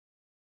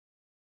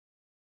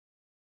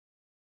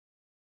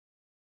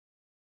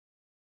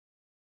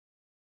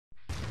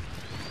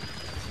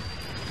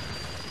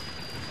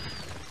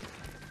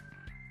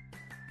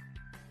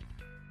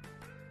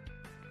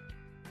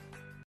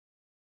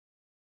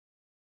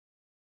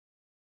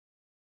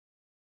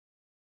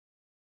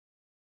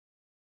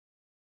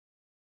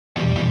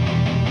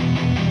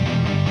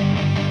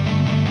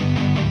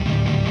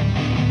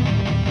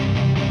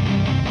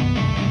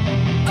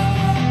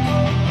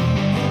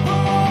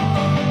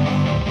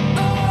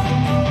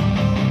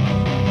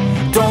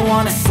don't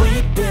wanna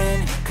sleep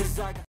in, 'cause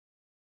I got...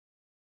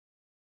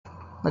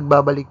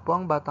 Nagbabalik po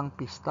ang Batang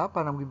Pista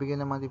para magbibigay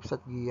ng mga tips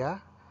at giya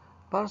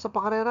para sa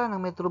pakarera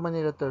ng Metro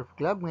Manila Turf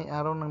Club ngayong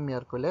araw ng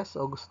Miyerkules,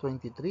 August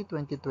 23,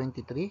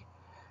 2023,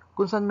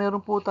 kung saan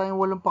meron po tayong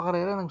 8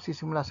 pakarera na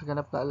magsisimula sa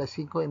ganap na alas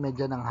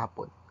 5:30 ng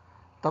hapon.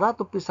 Tara,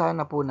 umpisahan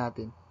na po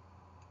natin.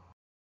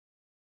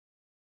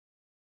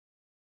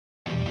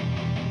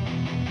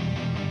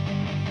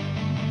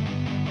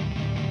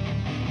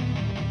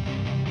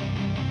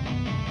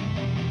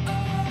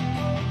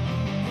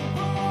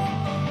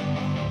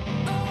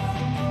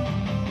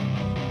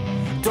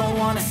 Don't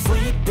wanna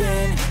sleep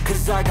in,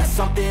 'cause I got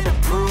something to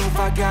prove.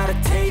 I gotta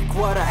take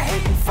what I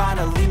hate and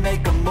finally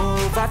make a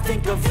move. I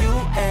think of you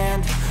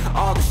and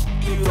all the shit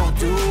you don't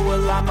do.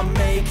 Well, I'ma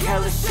make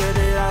hella sure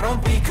that I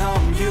don't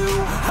become you.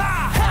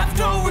 I have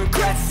no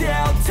regrets,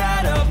 yeah, I'll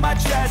tie up my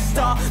chest.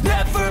 I'll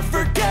never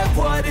forget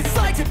what it's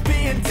like to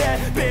be in debt.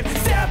 Been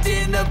stabbed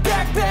in the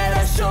back bed,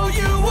 I'll show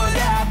you what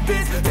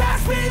happens.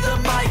 Pass me the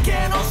mic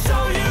and I'll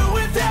show you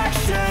with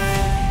action.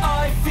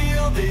 I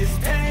feel this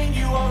pain,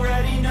 you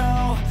already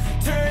know.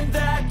 Turn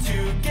that to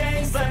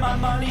gains, let my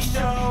money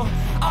show.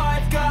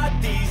 I've got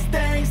these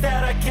things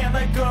that I can't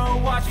let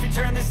go. Watch me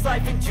turn this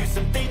life into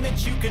something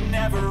that you can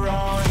never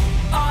own.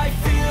 I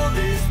feel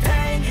this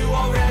pain, you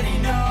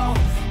already know.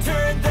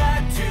 Turn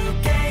that to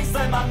gains,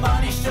 let my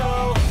money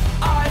show.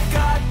 I've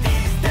got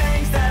these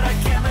things that I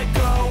can't let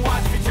go.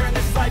 Watch me turn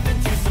this life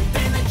into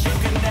something that you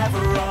can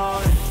never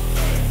own.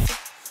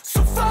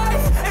 So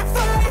fight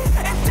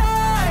and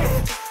die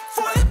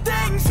for the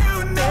things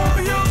you know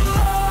you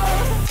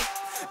love.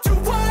 Do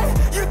what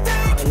you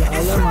think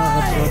is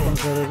right.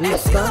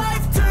 It's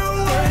life, do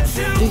what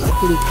you Please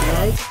click want.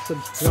 like,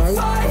 subscribe,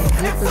 and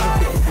hit the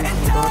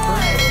notification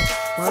button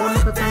para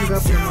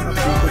makatanggap ng mga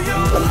updated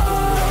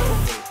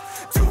videos.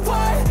 Do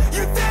what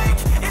you think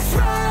is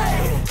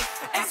right.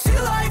 It's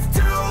your life,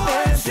 do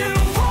what you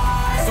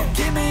want. So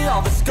give me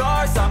all the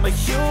scars, I'm a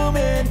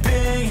human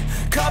being.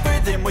 Cover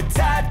them with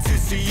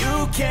tattoos so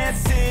you can't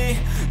see.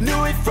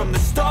 Knew it from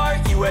the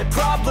start, you had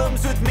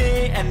problems with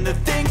me and the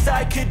things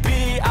I could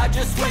be, I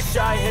just wish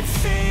I had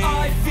seen.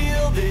 I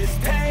feel this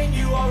pain,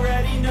 you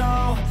already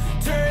know.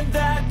 Turn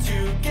that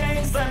to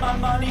gains, let my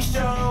money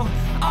show.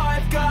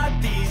 I've got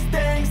these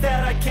things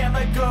that I can't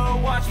let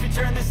go. Watch me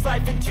turn this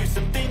life into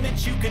something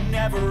that you could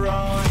never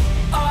own.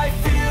 I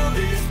feel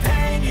this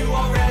pain, you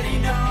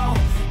already know.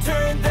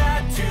 Turn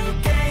that to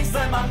gains,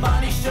 let my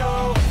money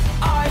show.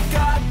 I've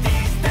got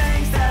these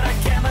things that I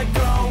can't let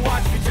go.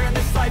 Watch me turn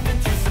this life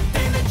into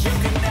something that you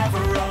can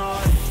never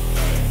own.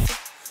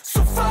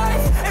 So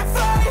fight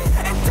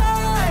and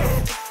die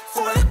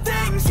for the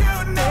things you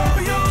know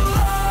you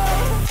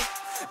love.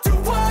 Do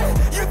what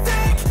you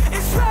think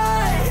is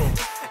right.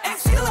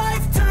 It's your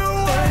life, do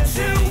what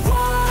you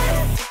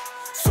want.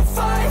 So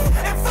fight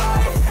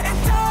and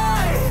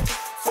die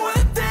for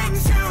the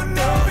things you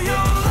know you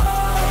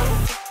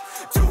love.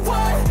 Do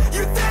what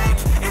you think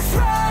is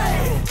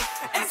right.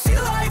 It's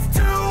your life,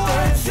 do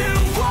what you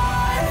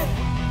want.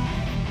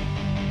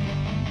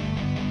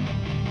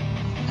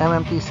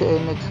 MMTC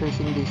next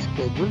racing day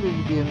schedule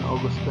will be on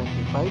August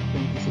 25,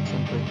 26,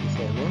 and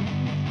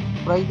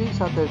 27, Friday,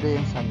 Saturday,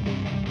 and Sunday.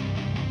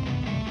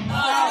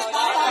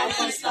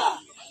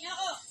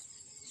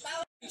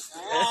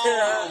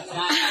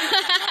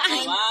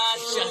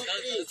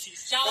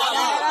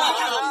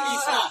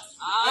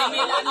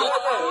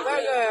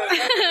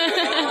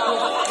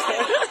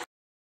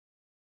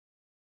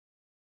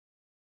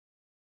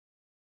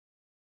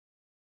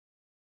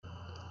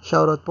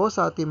 Shoutout po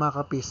sa ating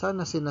mga kapisa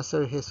na sina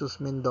Sir Jesus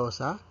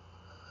Mendoza,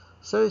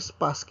 Sir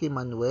Spassky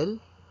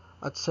Manuel,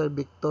 at Sir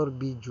Victor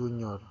B.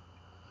 Jr.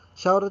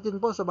 Shoutout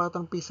din po sa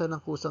batang pisa ng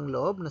kusang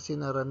loob na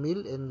sina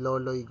Ramil and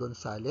Loloy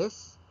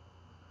Gonzales,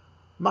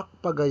 Mac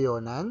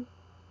Pagayonan,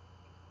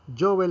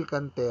 Joel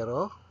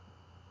Cantero,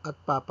 at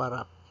Papa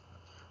Rap.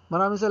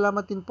 Maraming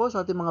salamat din po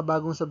sa ating mga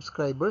bagong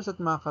subscribers at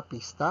mga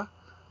kapista.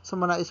 Sa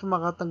mga nais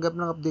makatanggap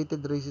ng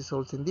updated race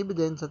results and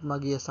dividends at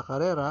magiya sa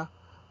karera,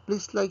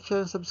 please like,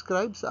 share, and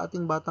subscribe sa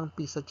ating Batang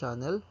Pista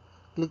channel.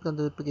 Click ng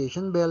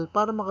notification bell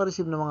para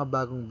makareceive ng mga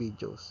bagong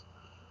videos.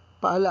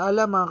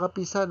 Paalaala mga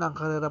kapisa na ang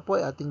karera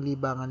po ay ating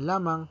libangan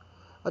lamang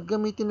at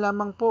gamitin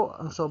lamang po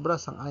ang sobra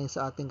sang-ayon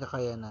sa ating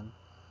kakayanan.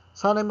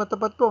 Sana'y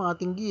matapat po ang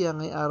ating giya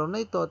ngayong araw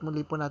na ito at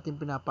muli po natin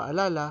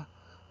pinapaalala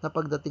na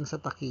pagdating sa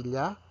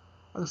takilya,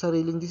 ang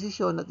sariling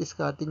desisyon at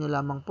diskarte nyo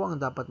lamang po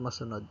ang dapat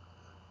masunod.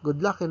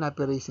 Good luck and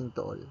happy racing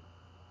to all!